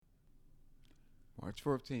March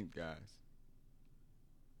 14th, guys.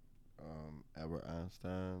 Albert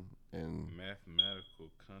Einstein and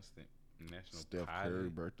Mathematical constant national Steph pilot. Curry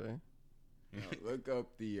birthday. Now, look up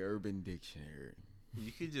the Urban Dictionary.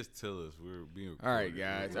 You could just tell us we're being recorded. All right,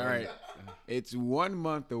 guys. All right. It's 1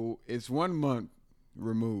 month. It's 1 month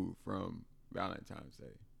removed from Valentine's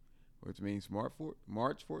Day, which means March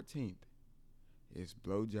 14th is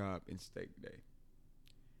Blowjob and Steak Day.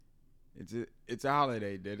 It's a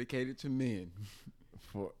holiday dedicated to men.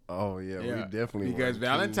 We definitely because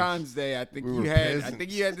Valentine's Day. I think you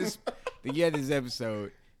had this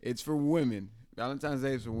episode. It's for women. Valentine's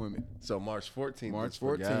Day is for women. So March 14th. March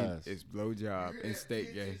 14th is Blowjob and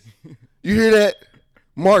Steak Day. You hear that?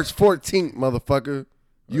 March 14th, motherfucker.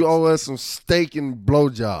 You owe us some steak and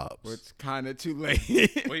blowjobs. It's kind of too late.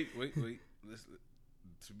 Wait.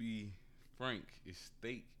 To be frank, it's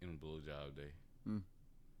steak and blowjob day.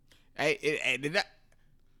 Hey,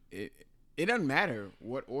 it doesn't matter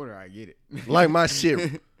what order I get it. Like my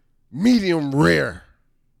shit, medium rare,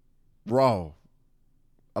 raw.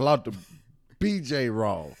 I like the BJ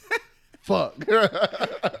raw. Fuck.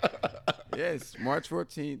 Yes, March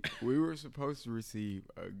 14th, we were supposed to receive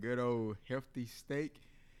a good old healthy steak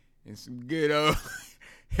and some good old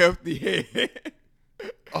healthy head.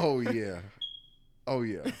 Oh yeah.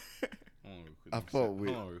 I fuck with.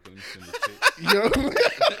 Hold on, let me send a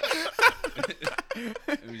text.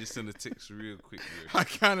 Let me just send a text real quick. I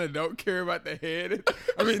kind of don't care about the head.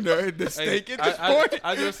 I mean, the steak at this point.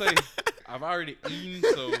 I just say, I've already eaten,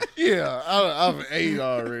 so. Yeah, I've ate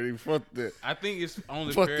already. Fuck that. I think it's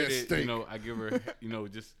only Fuck fair that that, steak. I give her,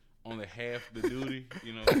 just only half the duty,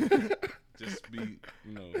 just be,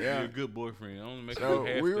 be a good boyfriend. I only make her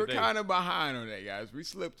half we the were day. kind of behind on that, guys. We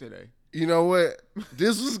slipped today. You know what?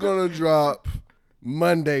 This was gonna drop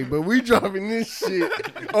Monday, but we dropping this shit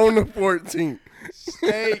on the 14th.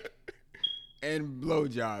 Steak and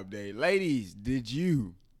blowjob day. Ladies, did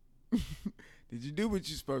you do what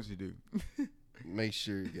you're supposed to do? Make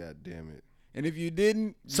sure, goddamn it. And if you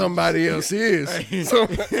didn't, Somebody else is. if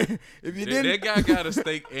you didn't, That guy got a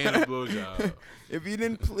steak and a blowjob. if you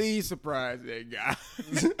didn't, please surprise that guy.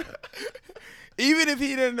 Even if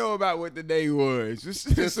he didn't know about what the day was,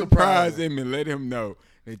 just surprise him and let him know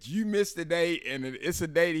that you missed the day and it's a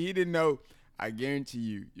day that he didn't know. I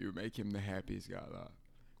guarantee you'll make him the happiest guy alive.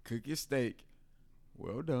 Cook your steak,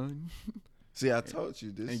 well done, See, I told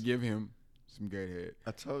you this. and give him some good head.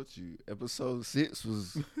 I told you. Episode 6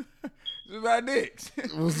 was It's about dicks.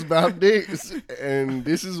 about dicks, and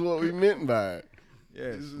this is what we meant by it.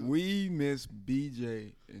 Yes, we miss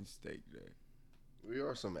BJ and Steak Day. We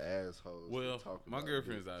are some assholes. Well, talking my about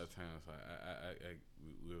girlfriend's dicks. out of town, so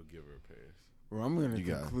we'll give her a pass. Well, I'm going to You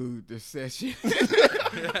got it. conclude this session.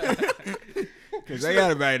 Because I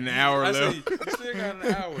got about an hour I left. said, you still got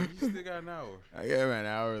an hour. I got about an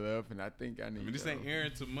hour left, and I think I need This to ain't go.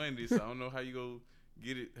 airing till Monday, so I don't know how you go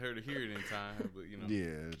get her to hear it in time. But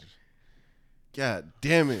Yeah. God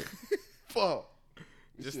damn it. Fuck.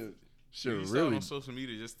 Just- Should you saw it really. on social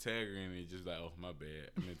media, just tag her in it, just like, oh my bad,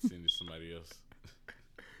 I meant to send it to somebody else.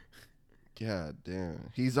 God damn.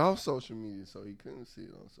 He's off social media, so he couldn't see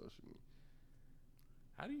it on social media.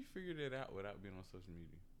 How do you figure that out without being on social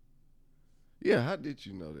media? Yeah, how did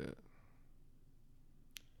you know that?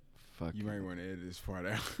 Fuck. You might want to edit this part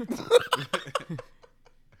out.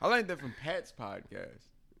 I learned that from Pat's podcast.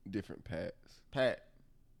 Different Pats. Pat.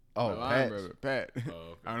 Oh, my line Pats. brother, Pat. Oh,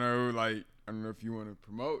 okay. I don't know if you want to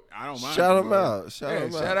promote. I don't mind. Shout if him you out. want. Shout Yeah,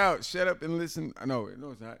 him shout out. out. Shut up and listen. No,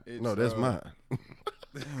 it's not. It's, No, that's mine.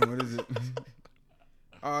 What is it?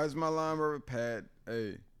 Oh, it's my line brother, Pat.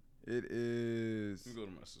 Hey, it is. Let me go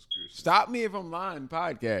to my subscription. Stop Me If I'm Lying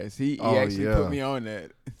podcast. He Oh, actually yeah. put me on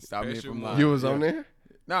that. Stop Me Pass If your I'm mic. Lying. You was Yeah. on there?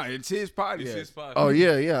 No, it's his podcast. It's his podcast. Oh,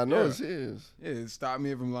 yeah. I know Yeah. it's his. Yeah, it's Stop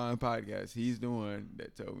Me If I'm Lying podcast. He's the one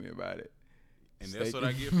that told me about it. And that's Steak what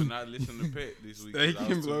I get for not listening to Pat this week. 'cause Steak I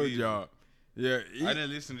was and too busy. blowjob. Yeah, I didn't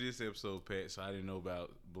listen to this episode, Pat, so I didn't know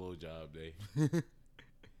about blowjob day.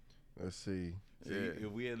 Let's see. See, Yeah.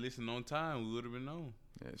 if we had listened on time, we would have been known.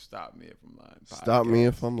 Yeah, Stop Me If I'm Lying. Stop Me podcast.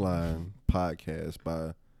 If I'm Lying podcast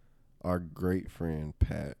by our great friend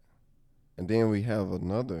Pat. And then we have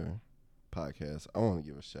another podcast I want to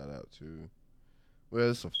give a shout out to. Well,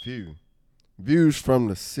 it's a few. Views from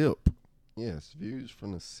the Sip. Yes, Views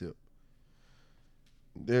from the Sip.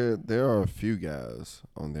 There are a few guys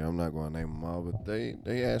on there. I'm not going to name them all, but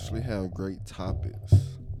they actually have great topics.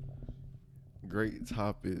 Great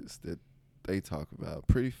topics that they talk about.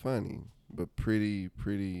 Pretty funny, but pretty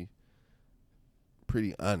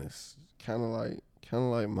honest. Kind of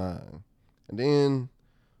like mine. And then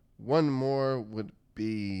one more would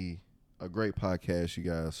be a great podcast you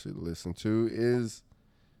guys should listen to is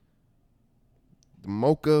the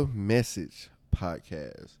Mocha Message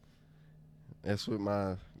podcast. That's with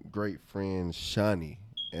my great friend Shani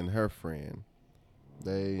and her friend.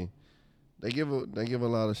 They give a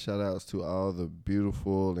lot of shout outs to all the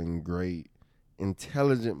beautiful and great,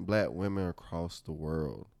 intelligent black women across the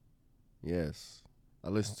world. Yes, I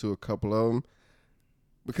listened to a couple of them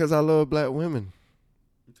because I love black women.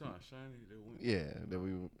 You talking Shiny? Yeah, that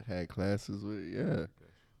we had classes with. Yeah,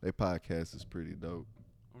 their podcast is pretty dope.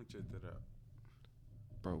 I'm gonna check that out.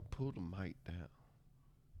 Bro, pull the mic down.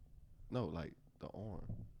 No, like the arm,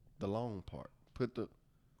 the long part.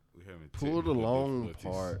 Pull the long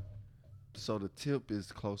part so the tip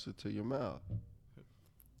is closer to your mouth.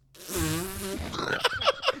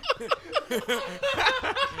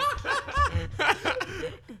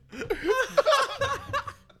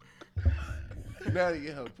 Now you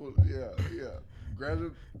gotta pull it. Yeah. Grab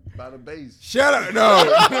it by the base. Shut up. No.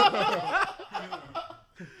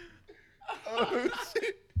 Oh,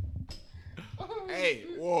 shit. Hey,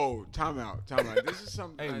 whoa, time out. This is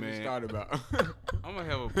something I just thought about. I'm gonna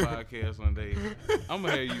have a podcast one day. I'm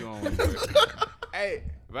gonna have you on, bro. Hey,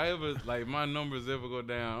 if I ever like my numbers ever go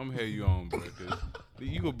down, I'm gonna have you on, bro. Cause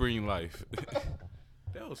you gonna bring life.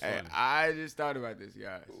 That was funny. hey, I just thought about this,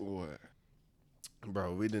 guys. What?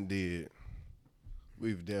 Bro, we've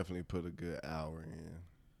definitely put a good hour in.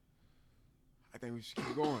 I think we should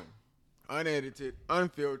keep going. Unedited,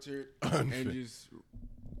 unfiltered, and just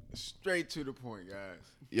straight to the point, guys.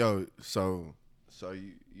 Yo, so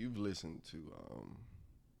you've listened to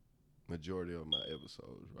majority of my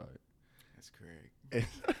episodes, right? That's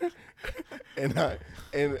And correct.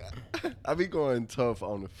 I be going tough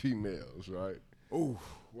on the females, right? Ooh,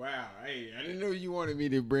 wow. Hey, I didn't know you wanted me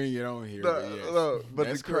to bring it on here. No, but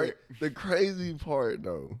that's the crazy part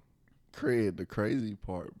though, the crazy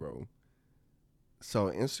part, bro.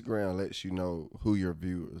 So Instagram lets you know who your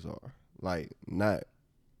viewers are, like not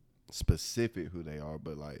specific who they are,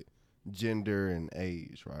 but like gender and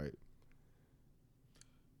age, right?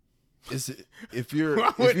 If you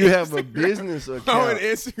have a business account, how would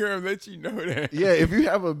Instagram let you know that? Yeah, if you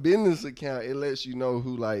have a business account, it lets you know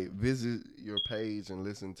who like visit your page and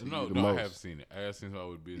listen to you the most. I have seen it. I have seen how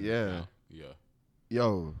with business. Yeah, account. Yeah.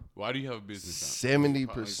 Yo, why do you have a business account?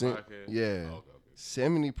 70%. Yeah, okay.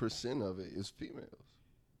 70% of it is females.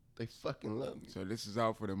 They fucking love me. So this is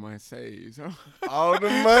all for the month saves, huh? All the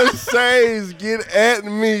month saves, get at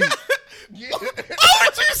me. Why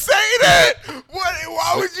would you say that?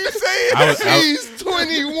 Why would you say that? She's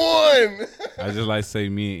 21. I just like to say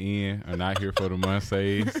me and Ian are not here for the month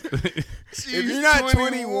saves. If you're not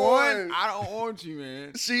 21, I don't want you,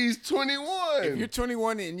 man. She's 21. If you're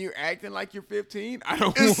 21 and you're acting like you're 15, I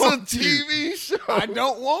don't it's want a TV show. I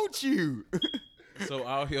don't want you. So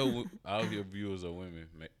out here viewers are women,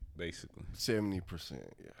 basically. 70%,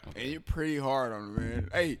 yeah. And you're pretty hard on them, man.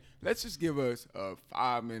 Hey, let's just give us a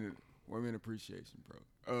 5-minute women appreciation,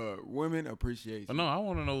 bro. Women appreciation. But no, I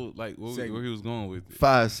want to know like where he was going with it.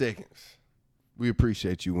 5 seconds. We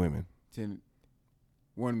appreciate you, women.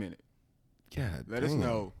 1 minute. God, Let us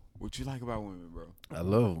know what you like about women, bro. I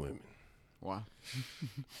love women. Why?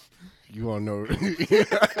 You want to know?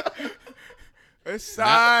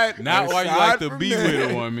 Not why you like to be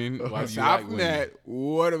with a woman. Aside from that,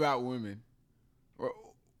 what about women?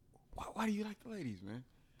 Why do you like the ladies, man?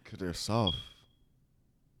 Because they're soft.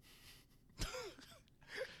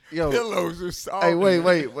 Yo, pillows are soft. Hey, wait.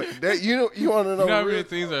 That, you want to know? You know how many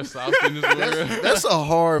things are soft in this world? That's a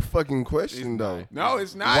hard fucking question, though. No,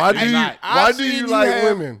 it's not. Why do you like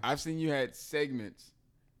women? I've seen you had segments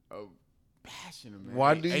of passion, man.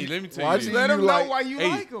 Why do you? Hey, let me tell why you. do Let you them like? know why you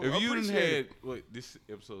like them. If you didn't had this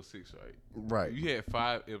episode 6, right? Right. You had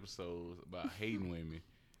 5 episodes about hating women.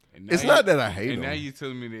 And it's not that I hate them. And now you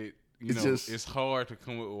telling me that it's hard to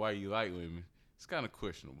come up with why you like women. It's kind of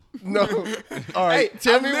questionable. No. All right.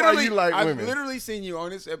 Tell me why you like women. I've literally seen you on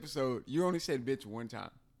this episode. You only said bitch one time.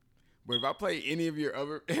 But if I play any of your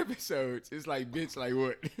other episodes, it's like bitch like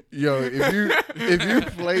what? Yo, if you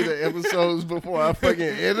play the episodes before I fucking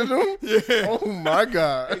edit them, oh my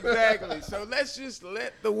God. Exactly. So let's just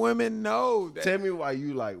let the women know that. Tell me why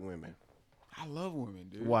you like women. I love women,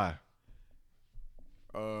 dude. Why?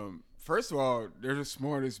 First of all, they're the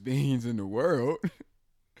smartest beings in the world.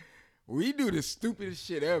 We do the stupidest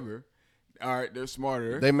shit ever. All right, they're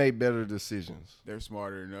smarter. They make better decisions. They're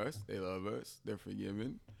smarter than us. They love us. They're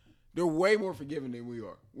forgiving. They're way more forgiving than we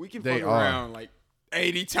are. We can fuck around like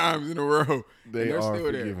 80 times in a row. They're still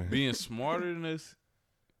forgiving. there. Being smarter than us,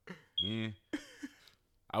 yeah.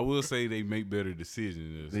 I will say they make better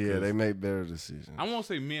decisions than us. Yeah, they make better decisions. I won't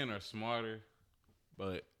say men are smarter,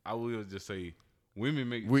 But I will just say women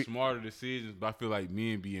make smarter decisions, but I feel like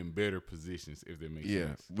men be in better positions if that makes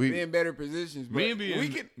sense. We in better positions, but men be in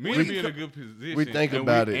a good position. We think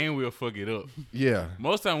about it, and we'll fuck it up. Yeah,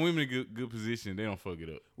 most time women in good position, they don't fuck it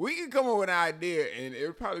up. We can come up with an idea, and it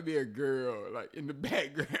would probably be a girl like in the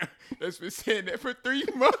background that's been saying that for 3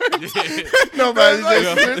 months. Nobody's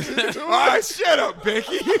like, all right, shut up,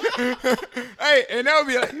 Becky. Hey, and that would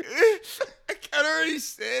be like, I kind of already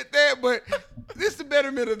said that, but this is the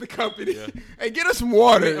betterment of the company. Yeah. Hey, get us some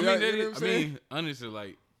water. I mean, honestly,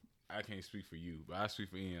 like, I can't speak for you, but I speak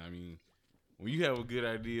for Ian. I mean, when you have a good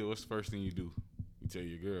idea, what's the first thing you do? You tell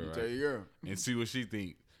your girl, right? Tell your girl. And see what she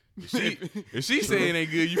think. If she say it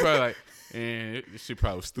ain't good, you probably like, this shit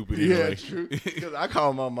probably stupid anyway. Yeah, true. Because I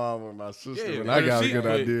call my mom or my sister when I got a good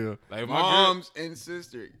idea. Like moms and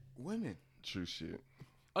sister, women. True shit.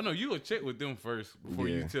 Oh no, you will check with them first before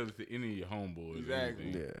you tell it to any of your homeboys.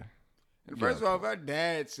 Exactly. Yeah. And first of all, if our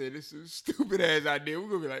dad said this is a stupid ass idea, we're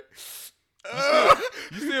gonna be like,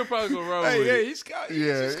 you still probably gonna roll with it. He's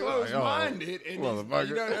closed minded and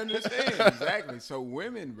you don't understand. Exactly. So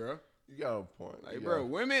women, bro. You got a point. Like, bro,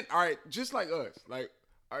 women, all right, just like us. Like,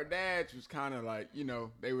 our dads was kind of like,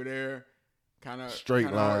 they were there, kind of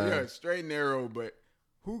straight line. Yeah, straight and narrow. But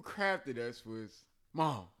who crafted us was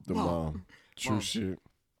mom. The mom. True shit.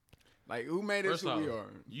 Like, who made us who we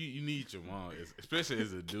are? You need your mom, especially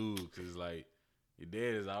as a dude, because, like, your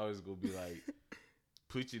dad is always going to be, like,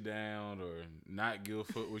 put you down or not give a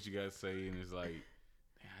fuck what you got to say. And it's like,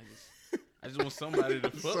 I just want somebody to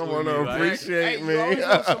fuck someone with me. to appreciate me. You always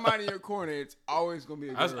want somebody in your corner. It's always going to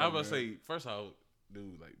be a girl. I was about to say, first off,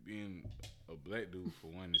 dude, like, being a black dude, for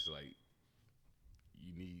one, it's like,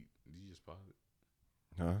 did you just pause it?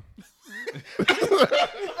 Huh?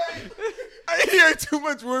 I hear too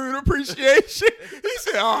much women appreciation. He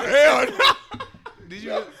said, "Oh hell no!" Did you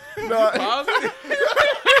pause it?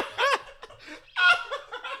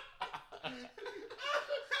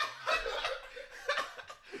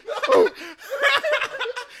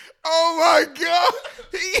 Oh my God,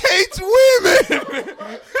 he hates women.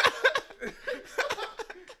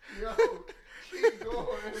 Yo, keep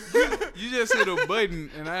going. You just hit a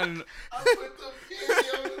button, and I didn't. I put the penny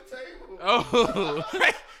on the table. Oh.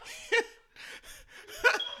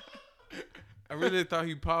 I really thought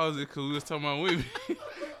he paused it because we was talking about women.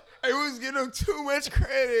 I was giving him too much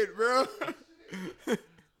credit, bro.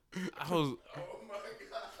 Oh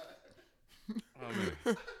my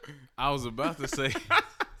God. I was about to say.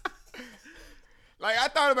 Like, I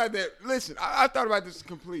thought about that. Listen, I thought about this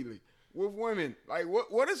completely. With women, like,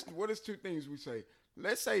 what is 2 things we say?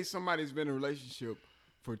 Let's say somebody's been in a relationship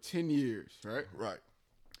for 10 years, right? Right.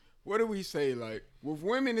 What do we say? Like, with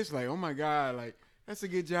women, it's like, oh my God, like, that's a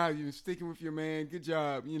good job. You've been sticking with your man. Good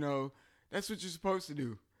job. That's what you're supposed to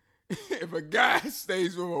do. If a guy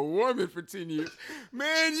stays with a woman for 10 years,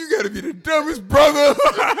 man, you got to be the dumbest brother.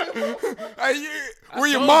 Where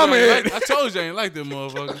your mama at? I told you I ain't like that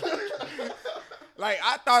motherfucker. Like,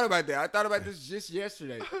 I thought about that. I thought about this just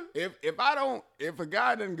yesterday. If a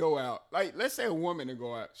guy doesn't go out, like, let's say a woman to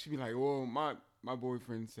go out, she'd be like, well, my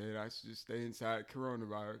boyfriend said I should just stay inside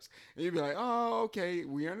coronavirus. And you'd be like, oh, okay,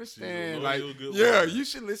 we understand. Like, yeah, you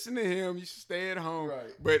should listen to him. You should stay at home.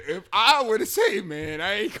 Right. But if I were to say, man,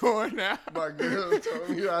 I ain't going out. My girl told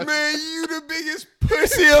me man, you the biggest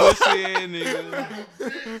pussy alive. Nigga.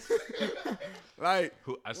 Like,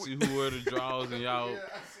 I see who wear the drawers and y'all. Yeah,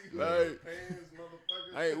 I see who wear the pants,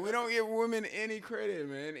 motherfucker. Like, we don't give women any credit,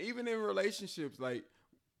 man. Even in relationships, like,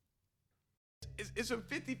 it's a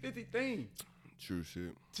 50-50 thing. True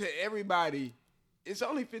shit. To everybody, it's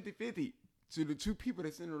only 50-50 to the 2 people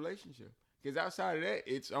that's in a relationship. Because outside of that,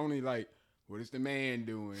 it's only like, what is the man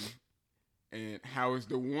doing? And how is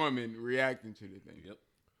the woman reacting to the thing? Yep.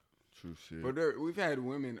 True shit. But we've had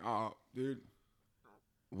women, dude.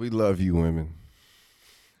 We love you, women.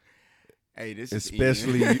 Hey, this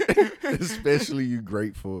especially is Ian. Especially you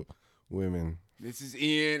grateful women. This is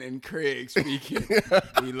Ian and Craig speaking.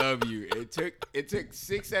 We love you. It took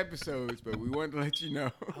 6 episodes, but we wanted to let you know.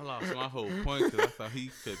 I lost my whole point because I thought he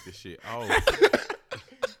cut the shit off.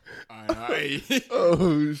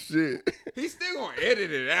 Oh shit! He's still gonna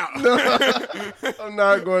edit it out. No, I'm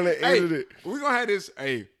not going to edit it. We're gonna have this.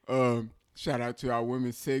 Shout out to our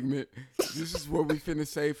women's segment. This is what we finna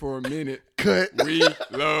say for a minute. Cut. We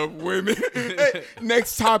love women. Hey,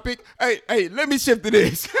 next topic. Hey, let me shift to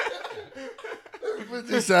this. Put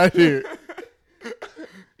this out here.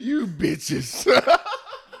 You bitches.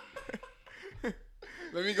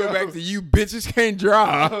 Let me go back to you bitches can't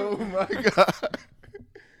drive. Oh my God.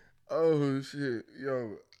 Oh shit.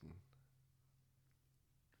 Yo.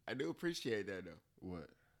 I do appreciate that though. What?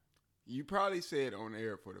 You probably said on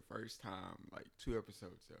air for the first time, like 2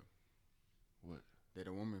 episodes ago. What? That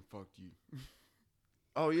a woman fucked you.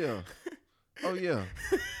 Oh yeah. Oh yeah.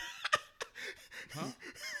 Huh?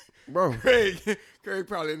 Bro. Craig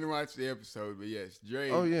probably didn't watch the episode, but yes, Dre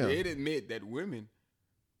did admit that women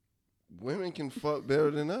can fuck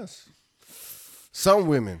better than us. Some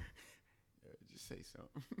women. Just say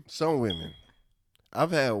something. Some women.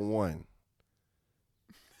 I've had one.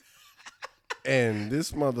 And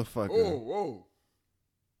this motherfucker. Whoa.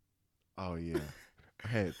 Oh yeah. I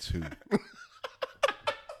had 2.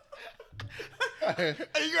 Hey,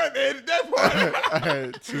 you got to edit that part. I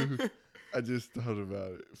had 2. I just thought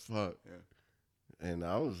about it. Fuck. Yeah. And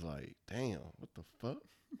I was like, damn, what the fuck?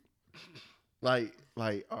 like,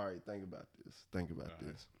 all right, think about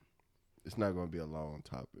this. It's not gonna be a long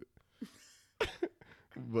topic.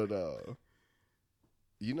 But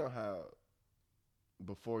you know how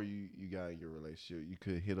before you got in your relationship, you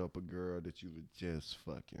could hit up a girl that you were just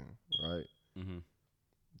fucking, right? Mm-hmm.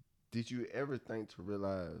 Did you ever think to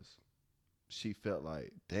realize she felt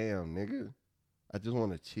like, damn, nigga, I just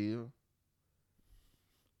want to chill?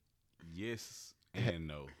 Yes and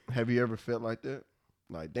no. Have you ever felt like that?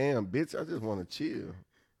 Like, damn, bitch, I just want to chill.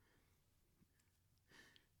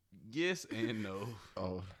 Yes and no.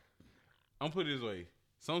 Oh, I'm put it this way.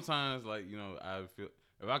 Sometimes, like, you know, I feel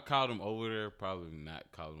if I called him over there, probably not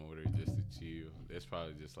call him over there just to chill. That's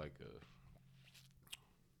probably just like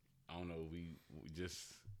I don't know. We just,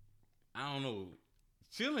 I don't know.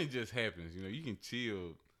 Chilling just happens. You know, you can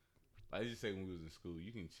chill. Like I just say when we was in school,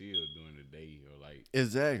 you can chill during the day or like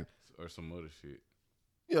exactly. Or some other shit.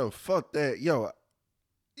 Yo, fuck that. Yo,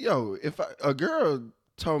 if a girl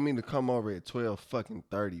told me to come over at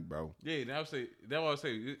 12:30, bro. Yeah, that's what I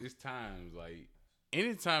say. It's times like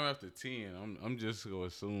anytime after 10, I'm just gonna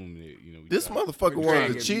assume that you know this motherfucker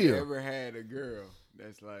wanted to chill. Have you ever had a girl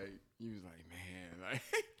that's like you was like, man, like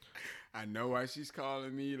I know why she's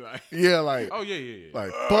calling me, like yeah, like oh yeah.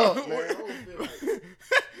 Like fuck, man.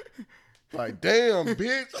 Like damn,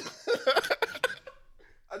 bitch.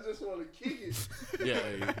 I just want to kick it. Yeah,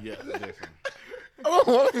 definitely. I don't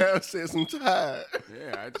want to have sex. I'm tired.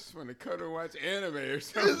 Yeah, I just want to cuddle and watch anime or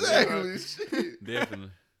something. Exactly. Shit.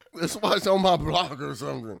 Definitely. Let's watch on my block or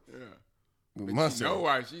something. Yeah. But you know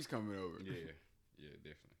why she's coming over. Yeah,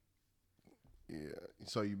 definitely. Yeah.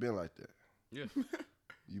 So you been like that? Yeah.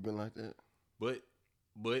 You been like that? But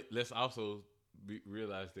let's also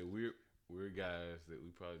realize that we're guys that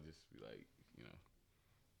we probably just be like, you know,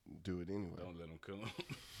 do it anyway. don't let them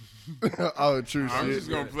come. Oh, true shit. I'm just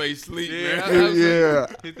gonna play sleep, man. Yeah.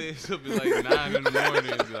 Hit that shit up at like 9 in the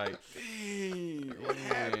morning and be like, dang, what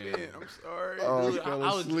happened? I'm sorry. Oh, dude, I fell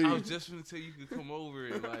I was asleep. just gonna tell you could come over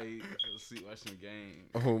and like sleep watching the game.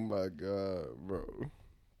 Oh my god, bro.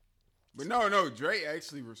 But no, Dre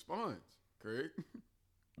actually responds, Craig.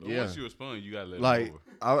 But Yeah. once you respond, you gotta let Like him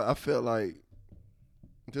over. I felt like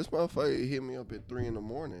this motherfucker hit me up at 3 in the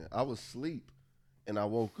morning. I was asleep and I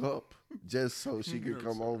woke up just so she could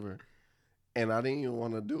come over, and I didn't even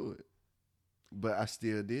want to do it, but I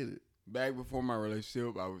still did it. Back before my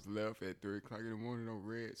relationship, I was left at 3 o'clock in the morning on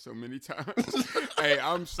red so many times. Hey,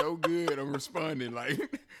 I'm so good. I'm responding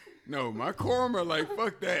like, no, my karma, like,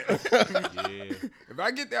 fuck that. Yeah. If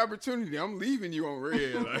I get the opportunity, I'm leaving you on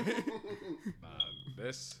red. Like,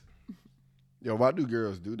 That's Yo, why do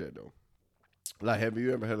girls do that though? Like, have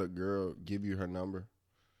you ever had a girl give you her number,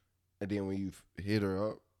 and then when you hit her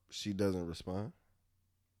up, she doesn't respond?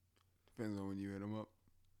 depends on when you hit them up.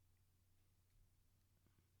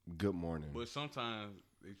 Good morning. but sometimes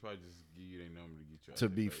they probably just give you their number to get you out To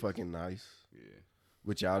their be face. fucking nice. Yeah.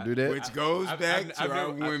 Would y'all do that? Which goes back to I've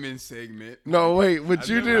our never- women segment. No, wait. Would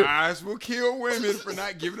you do? Guys will kill women for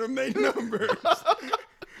not giving them their numbers.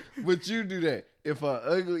 Would you do that if a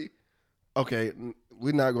ugly? Okay,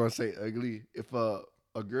 we're not gonna say ugly. If a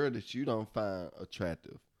girl that you don't find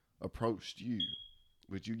attractive approached you,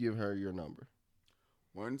 would you give her your number?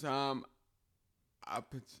 One time, I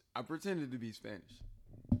pretended to be Spanish.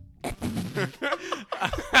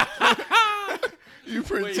 You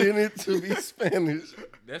pretended to be Spanish.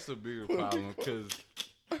 That's a bigger problem because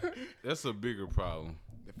that's a bigger problem.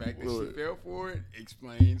 The fact that she fell for it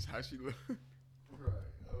explains how she looked.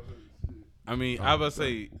 I mean, I would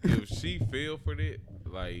say if she fell for that,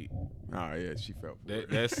 like Oh yeah, she fell for it.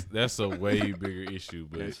 that's a way bigger issue.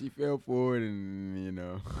 But Yeah, she fell for it, and you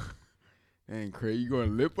know, dang, Craig, you gonna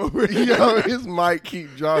lip over it? Yo, his mic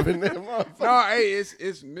keep dropping that motherfucker. No, hey,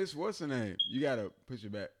 it's Miss what's her name? You gotta push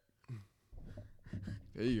it back.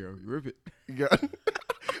 There you go. You rip it. You got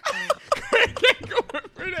Craig can't go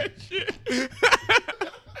for that shit.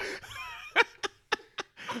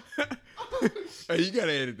 Hey, you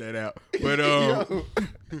gotta edit that out. But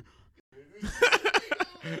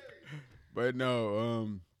but no,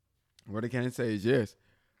 what I can say is yes.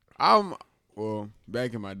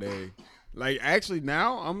 Back in my day, like actually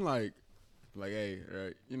now I'm like, hey,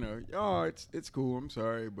 oh, it's cool. I'm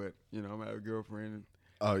sorry, but I'm gonna have a girlfriend. And,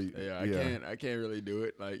 Oh I can't really do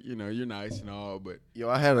it. Like you're nice and all, but yo,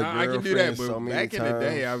 I had a girlfriend I can do that. But so many back times. in the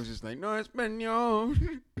day, I was just like, no, it's been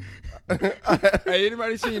Hey,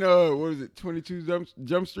 anybody seen what was it, 22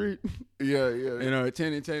 Jump Street? Yeah.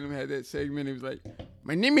 Channing Tatum had that segment. He was like,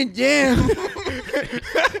 my name is Jam.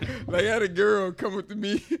 Like I had a girl come up to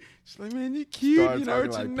me. She's like, man, you cute. Started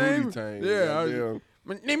What's talking your like name? Tang. Yeah.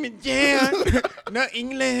 My name is Jam. Not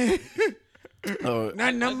England.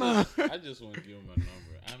 Not number. I just want to give him a number.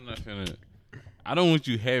 I'm not finna. I don't want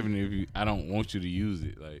you having it I don't want you to use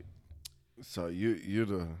it. Like, so you're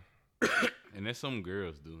the. And that's some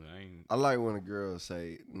girls do. I like when a girl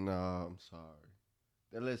say, "Nah, I'm sorry."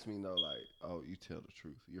 That lets me know, like, oh, you tell the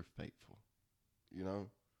truth. You're faithful.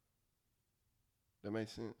 That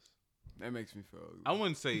makes sense. That makes me feel. I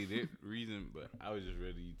wouldn't say that reason, but I would just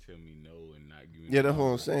rather you tell me no and not give me. Yeah, that's what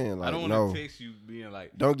I'm saying. Like, I don't want to text you being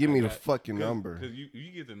like, don't give me the fucking number. Because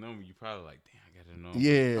you get the number, you probably like, damn, I got the number.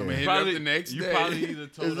 Yeah, I mean, probably the next day. You probably either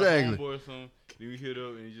told exactly. a homeboy or something. Then you hit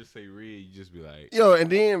up and you just say red. You just be like, yo, and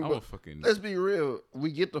then let's be real.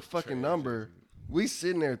 We get the fucking number. We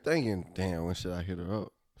sitting there thinking, damn, when should I hit her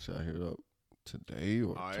up? Should I hit her up today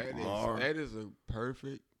or tomorrow? That is a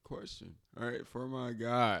perfect question. All right, for my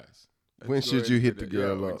guys. When should you hit the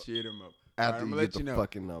girl up? Hit him up. After you get the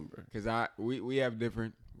fucking number. Because we have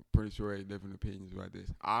pretty sure different opinions about this.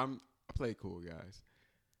 I play cool, guys.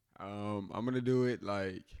 I'm going to do it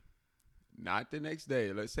like not the next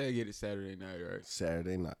day. Let's say I get it Saturday night, right?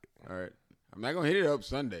 Saturday night. All right. I'm not going to hit it up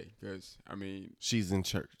Sunday because, she's in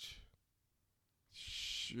church.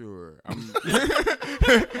 Sure.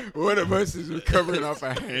 One of us is recovering off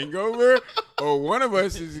a hangover, or one of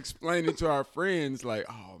us is explaining to our friends, like,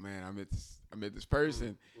 oh, man, I met this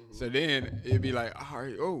person. Mm-hmm. So then it'd be like, all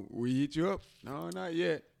right, we hit you up? No, not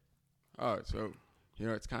yet. Oh, so,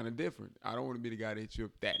 it's kind of different. I don't want to be the guy that hit you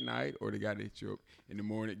up that night or the guy that hit you up in the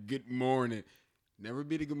morning. Good morning. Never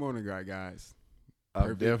be the good morning guy, guys.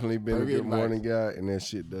 I've definitely been a good morning guy, and that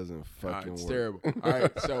shit doesn't fucking it's work. Terrible. All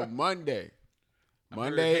right, so Monday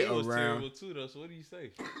was terrible too, though. So what do you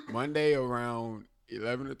say? Monday around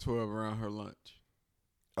 11 to 12 around her lunch.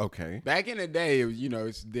 Okay. Back in the day, it was,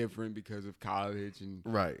 it's different because of college and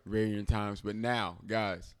varying times. But now,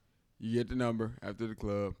 guys, you get the number after the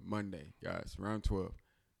club Monday, guys, around 12.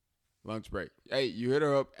 Lunch break. Hey, you hit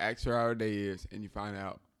her up, ask her how her day is, and you find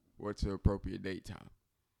out what's the appropriate date time.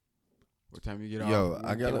 What time you get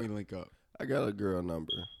off? We link up. I got a girl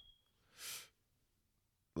number.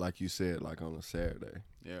 Like you said, like on a Saturday.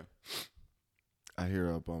 Yeah. I hear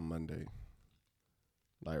her up on Monday,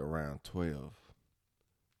 like around 12.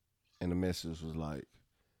 And the message was like,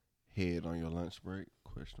 head on your lunch break, ?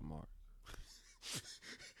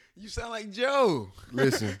 You sound like Joe.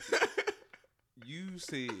 Listen. You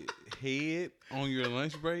said head on your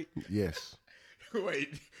lunch break? Yes.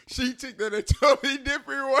 Wait, she took that a totally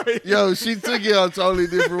different way. Yo, she took it a totally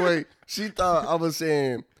different way. She thought I was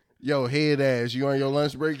saying, yo, head ass, you on your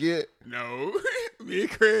lunch break yet? No. Me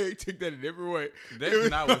and Craig took that a different way. That's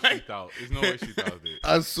not what she thought. There's no way she thought that.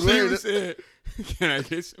 I swear. She said, can I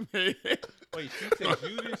get some head? Wait, she text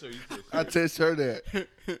you this or you text her? I text her that.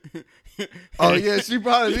 Oh, yeah, she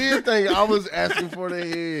probably did think I was asking for the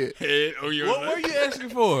head. Head on your lunch? What were you asking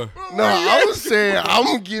for? No, I was saying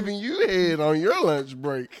I'm giving you head on your lunch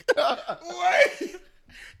break. Wait.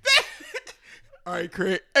 All right,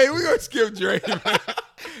 Craig. Hey, we're going to skip Drake, man.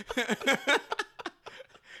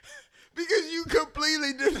 Because you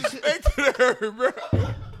completely disrespected her, bro.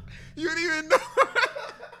 You didn't even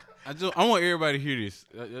know. I want everybody to hear this.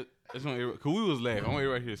 Because we was laughing. I want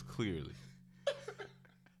everybody to hear this clearly.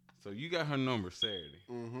 So you got her number Saturday.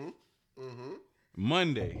 Mm-hmm. Mm-hmm.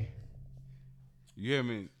 Monday. You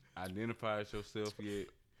haven't identified yourself yet.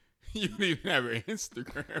 You don't even have her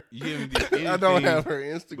Instagram. You haven't did anything. I don't have her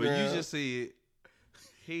Instagram. But you just said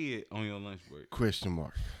head on your lunch break. ?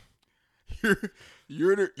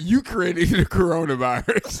 You created the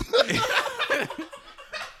coronavirus.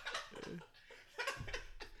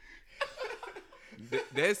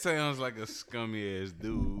 That sounds like a scummy ass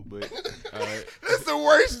dude, but that's the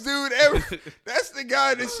worst dude ever. That's the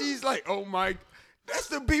guy that she's like, oh my. That's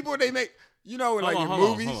the people they make, in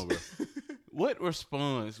movies. Hold on, what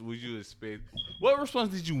response would you expect? What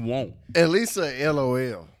response did you want? At least a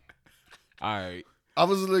LOL. All right. I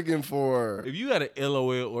was looking for. If you got an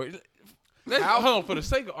LOL or hold on, for the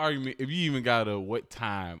sake of argument, if you even got a what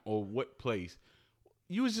time or what place,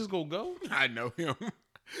 You was just gonna go? I know him.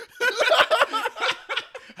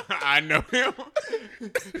 I know him.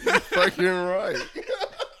 You're fucking right.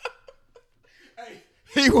 Hey,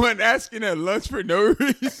 he wasn't asking at lunch for no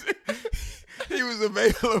reason. He was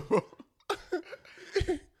available.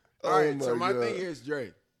 All right, so my thing is,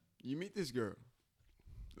 Dre, you meet this girl.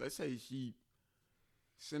 Let's say she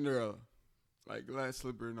Cinderella, like glass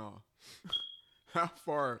slipper and all. How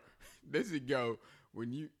far does it go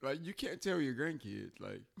when you can't tell your grandkids,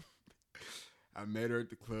 like, I met her at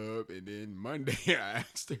the club, and then Monday I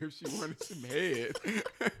asked her if she wanted some head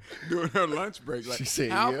during her lunch break. Like, she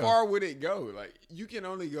said, how far would it go? Like, you can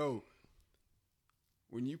only go,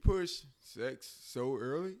 when you push sex so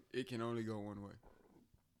early, it can only go one way.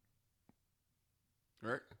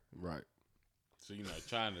 Right? Right. So you're not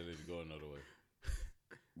trying to let it go another way?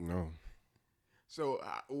 No. So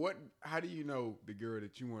how do you know the girl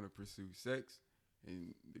that you want to pursue sex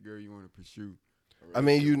and the girl you want to pursue? I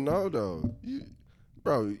mean, you know, though,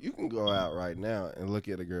 you can go out right now and look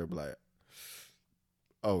at a girl and be like,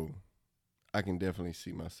 oh, I can definitely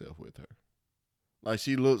see myself with her. Like,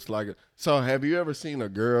 she looks like so have you ever seen a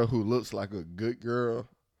girl who looks like a good girl,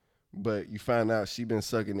 but you find out she been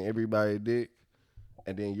sucking everybody's dick,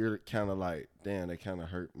 and then you're kind of like, damn, that kind of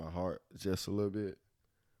hurt my heart just a little bit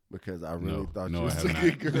because I really thought you was a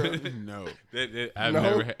good girl. No.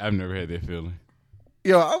 I've never had that feeling.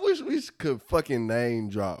 Yo, I wish we could fucking name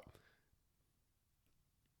drop.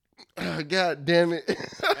 God damn it.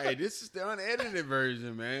 Hey, this is the unedited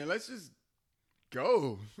version, man. Let's just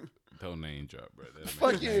go. Don't name drop, bro.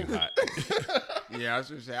 Fucking hot. Yeah, I was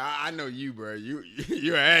gonna say, I know you, bro.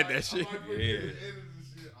 You had that shit. Yeah.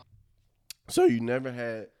 So you never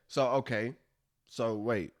had, so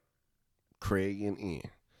wait, Craig and Ian.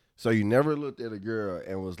 So you never looked at a girl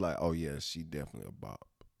and was like, oh yeah, she definitely a bop.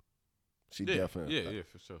 She definitely. Yeah,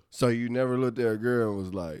 for sure. So you never looked at a girl and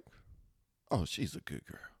was like, oh, she's a good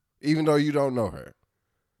girl. Even though you don't know her.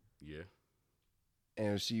 Yeah.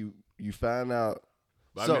 And you find out.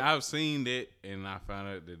 But I mean, I've seen that and I found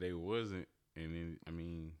out that they wasn't. And then, I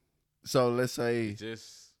mean. So let's say you.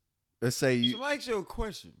 So I ask you a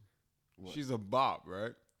question. What? She's a bop,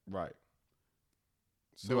 right? Right.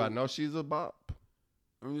 So, Do I know she's a bop?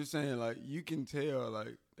 I'm just saying, like, you can tell,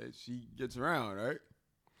 like, that she gets around, right?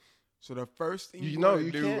 So the first thing you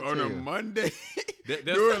want to do on a Monday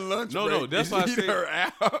during lunch break that's is why I eat said her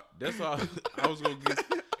out. That's why I was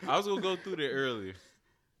gonna go through that earlier.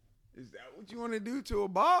 Is that what you want to do to a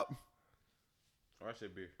bop? Or I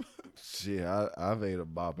said beer. Shit, I've ate a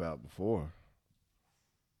bop out before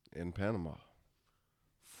in Panama.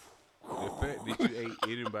 The fact that you ate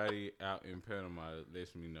anybody out in Panama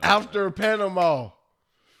lets me know. After Panama.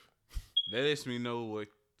 That lets me know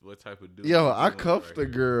what type of dude. Yo, I cuffed a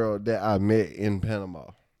girl that I met in Panama.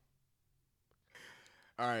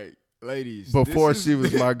 All right, ladies. Before she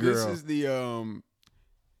was my girl. This is the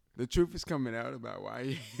truth is coming out about why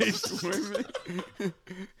he hates women.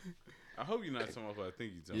 I hope you're not talking about what I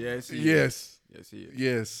think you're talking Yes, about. he is. Yes, he is.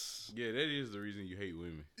 Yes. Yeah, that is the reason you hate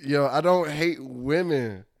women. Yo, I don't hate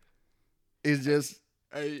women. It's just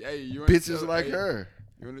Hey, you bitches like her.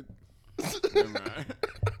 You want to? Never mind.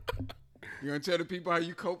 You want to tell the people how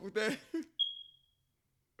you cope with that?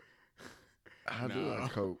 How do I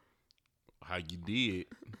cope? How you did?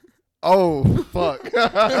 Oh, fuck.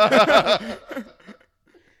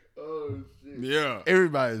 Oh, shit. Yeah.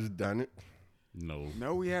 Everybody's done it.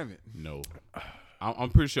 No, we haven't. no. I'm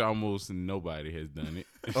pretty sure almost nobody has done it.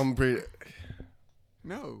 I'm pretty.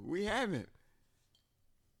 No, we haven't.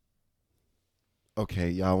 Okay,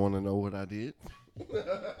 y'all want to know what I did?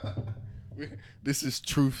 This is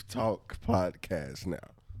Truth Talk podcast now.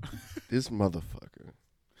 This motherfucker.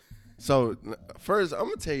 So first, I'm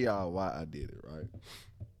gonna tell y'all why I did it. Right.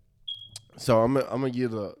 So I'm gonna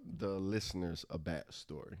give the listeners a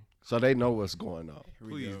backstory so they know what's going on.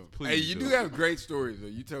 Please. Hey, you do have great stories, though.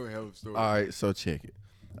 You tell a hell of a story. All right, so check it.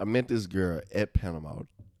 I met this girl at Panama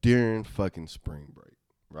during fucking spring break.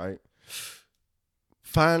 Right.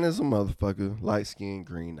 Fine as a motherfucker, light skin,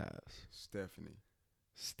 green eyes. Stephanie.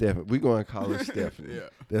 We going to call her Stephanie. Yeah.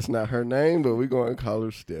 That's not her name, but we going to call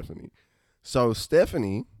her Stephanie. So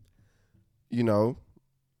Stephanie,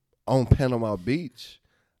 on Panama Beach,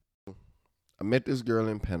 I met this girl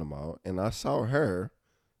in Panama, and I saw her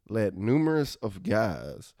let numerous of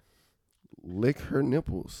guys lick her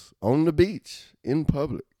nipples on the beach in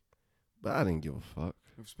public. But I didn't give a fuck.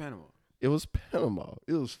 It was Panama. It was Panama.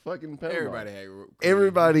 It was fucking Panama. Everybody had.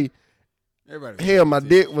 Everybody. Hell, my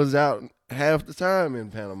dick was out half the time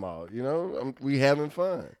in Panama. We having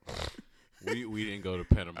fun. We didn't go to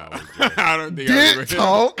Panama. I don't think Dick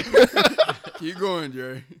talk. Keep going,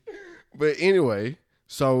 Jerry. But anyway,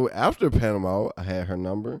 So after Panama, I had her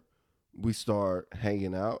number. We start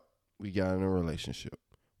hanging out. We got in a relationship.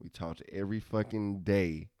 We talked every fucking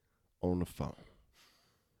day on the phone.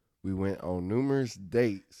 We went on numerous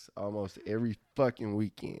dates almost every fucking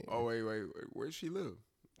weekend. Oh, wait. Where'd she live?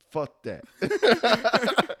 Fuck that.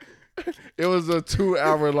 It was a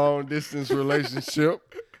 2-hour long distance relationship.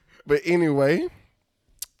 But anyway,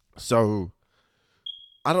 so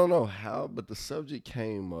I don't know how, but the subject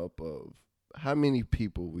came up of how many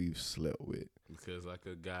people we've slept with. Because like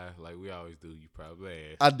a guy, like we always do, you probably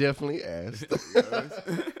ask. I definitely asked.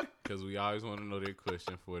 Because we always want to know their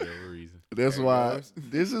question for whatever reason. This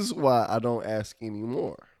is why I don't ask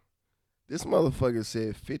anymore. This motherfucker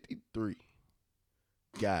said 53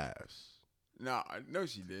 guys. No,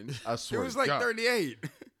 she didn't. I swear it was like God. 38.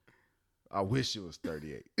 I wish it was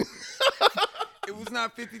 38. It was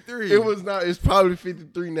not 53. It was not. It's probably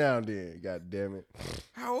 53 now and then. God damn it.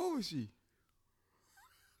 How old was she?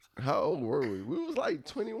 How old were we? We was like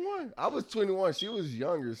 21. I was 21. She was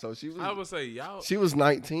younger, so she was. I would say y'all. She was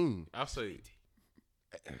 19. I'll say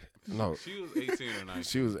No, she was 18 or 19.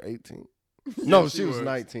 she was 18. No, she she was was.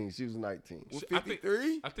 19. She was 19. Well, I think-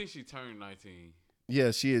 53? I think she turned 19.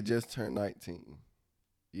 Yeah, she had just turned 19.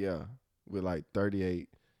 Yeah, with like 38.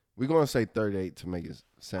 We're gonna say 38 to make it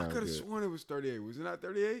I sound could have good. sworn it was 38. Was it not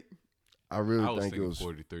 38? I really I was think it thinking was.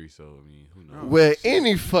 43, so I mean, who knows? Well,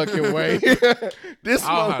 any fucking way. This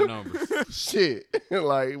All high mother- numbers. shit.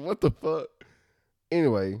 Like, what the fuck?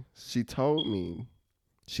 Anyway, she told me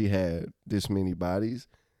she had this many bodies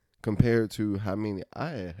compared to how many I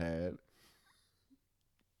had.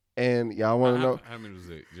 And y'all want to know? How many was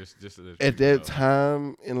it? Just to let At people that know.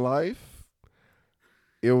 time in life,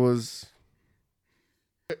 it was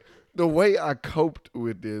the way I coped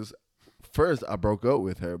with this. First, I broke up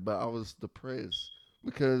with her, but I was depressed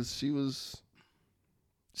because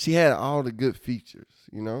she had all the good features,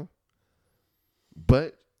 you know?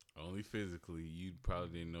 But Only physically, you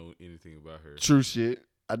probably didn't know anything about her. true shit,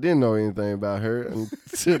 I didn't know anything about her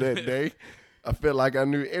until that day. I felt like I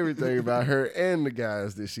knew everything about her and the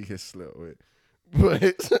guys that she had slept with.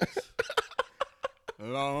 But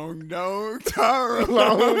Long dong Tyrone.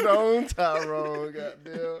 long Tyrone,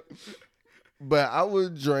 goddamn. But I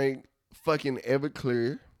would drink fucking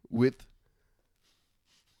Everclear with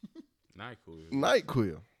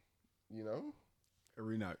NyQuil. You know?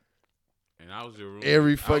 Every night. And I was your roommate.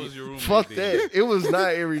 Every I was fucking your roommate fuck then. that. It was not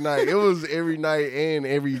every night. It was every night and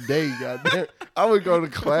every day, goddamn. I would go to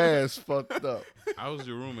class fucked up. I was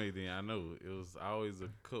your roommate then. I know. It was always a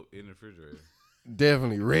cup in the refrigerator.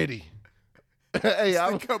 Definitely ready. Hey,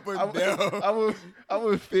 I Stick up and down.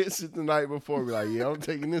 would fix it the night before. Be like, yeah, I'm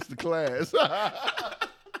taking this to class.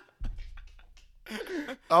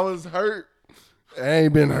 I was hurt. I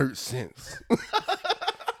ain't been hurt since.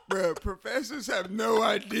 Bro, professors have no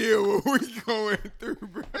idea what we going through,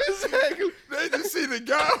 bro. Exactly. They just see the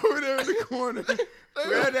guy over there in the corner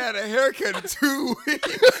who had had a haircut in 2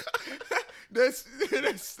 weeks. That's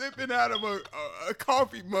slipping out of a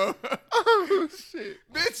coffee mug. Oh shit.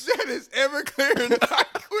 Bitch, that is Everclear and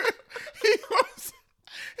NyQuil. He wants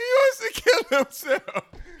to kill himself.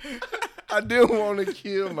 I didn't want to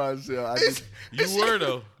kill myself. You were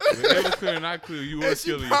though. With Everclear and NyQuil, you were And she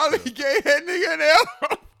killing probably yourself. gave that nigga an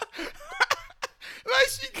elbow. Like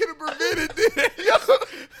she could have prevented this.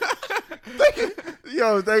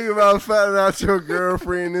 Yo, think about finding out your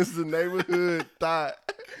girlfriend is the neighborhood thought.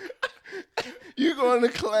 You going to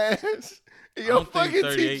class, and your I don't think fucking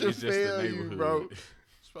 38 teacher is just the fail you, neighborhood. bro.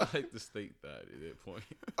 It's probably like the state thought at that point.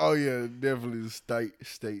 Oh yeah, definitely the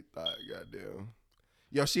state thought. Goddamn.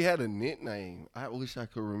 Yo, she had a nickname. I wish I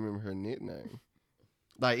could remember her nickname.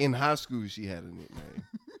 Like in high school, she had a nickname.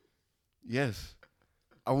 Yes,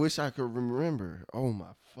 I wish I could remember. Oh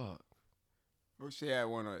my fuck. Well, she had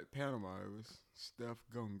one at Panama. It was Steph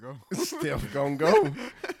Gon Go. Steph gon' go.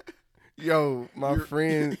 Yo, my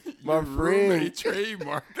friend,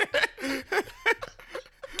 trademarked that.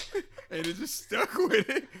 And it just stuck with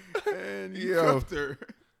it. And you Yo. cuffed her.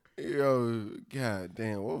 Yo, god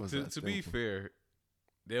damn, what was that? To be fair,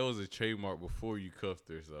 there was a trademark before you cuffed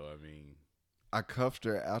her, so I mean, I cuffed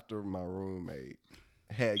her after my roommate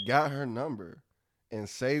had got her number and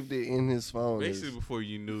saved it in his phone. basically before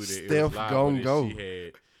you knew that it Steph was live gon' that go. she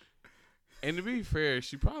had. And to be fair,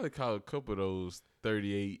 she probably caught a couple of those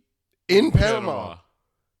 38 in Panama.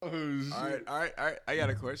 Oh, shit. All right. I got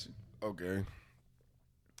a question. Okay.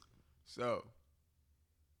 So,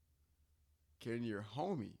 can your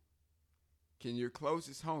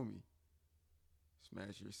closest homie,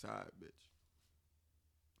 smash your side bitch?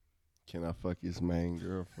 Can I fuck his main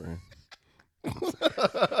girlfriend?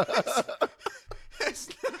 That's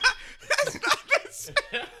not the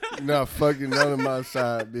You're not fucking none of my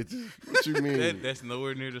side bitches. What you mean? That's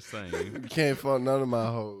nowhere near the same. You can't fuck none of my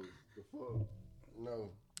hoes. The fuck? No.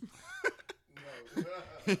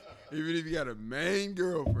 Even if you got a main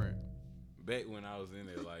girlfriend. Back when I was in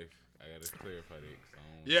their life, I gotta clarify that.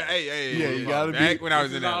 Yeah, hey. Yeah, you gotta back be. when I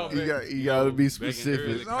was in that. You gotta be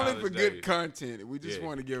specific. It's only for good days. content. We just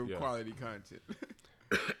want to give quality content.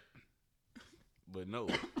 But no.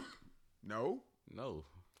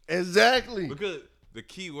 Exactly. Because the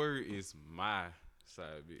key word is my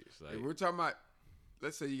side bitch. Like, Hey, we're talking about,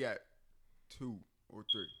 let's say you got 2 or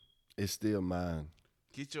 3. It's still mine.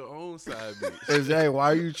 get your own side bitch. Exactly.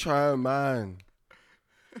 Why are you trying mine?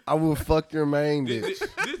 I will fuck your main bitch.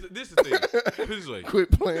 This is the thing. Put it this way.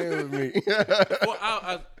 Quit playing with me.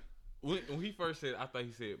 Well, when he first said, I thought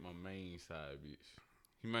he said my main side bitch.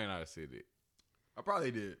 He might not have said it. I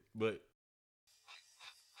probably did. But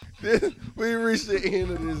we reached the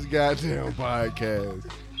end of this goddamn podcast.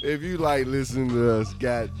 If you like listening to us,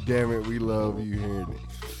 god damn it, we love you hearing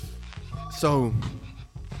it. So,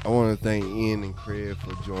 I want to thank Ian and Craig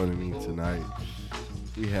for joining me tonight.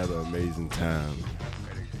 We had an amazing time.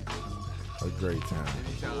 A great time.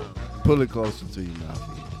 Pull it closer to your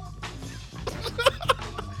mouth.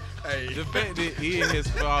 Hey. the fact that Ian has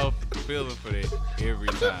feeling for that every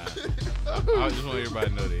time. I just want everybody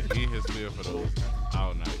to know that Ian has feeled for those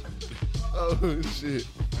all night. Oh, shit.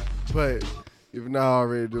 But if you're not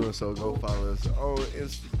already doing so, go follow us on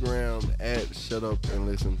Instagram at Shut Up and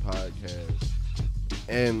Listen Podcast.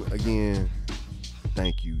 And again,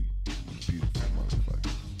 thank you, you beautiful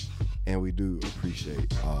motherfucker. And we do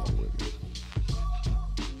appreciate all women.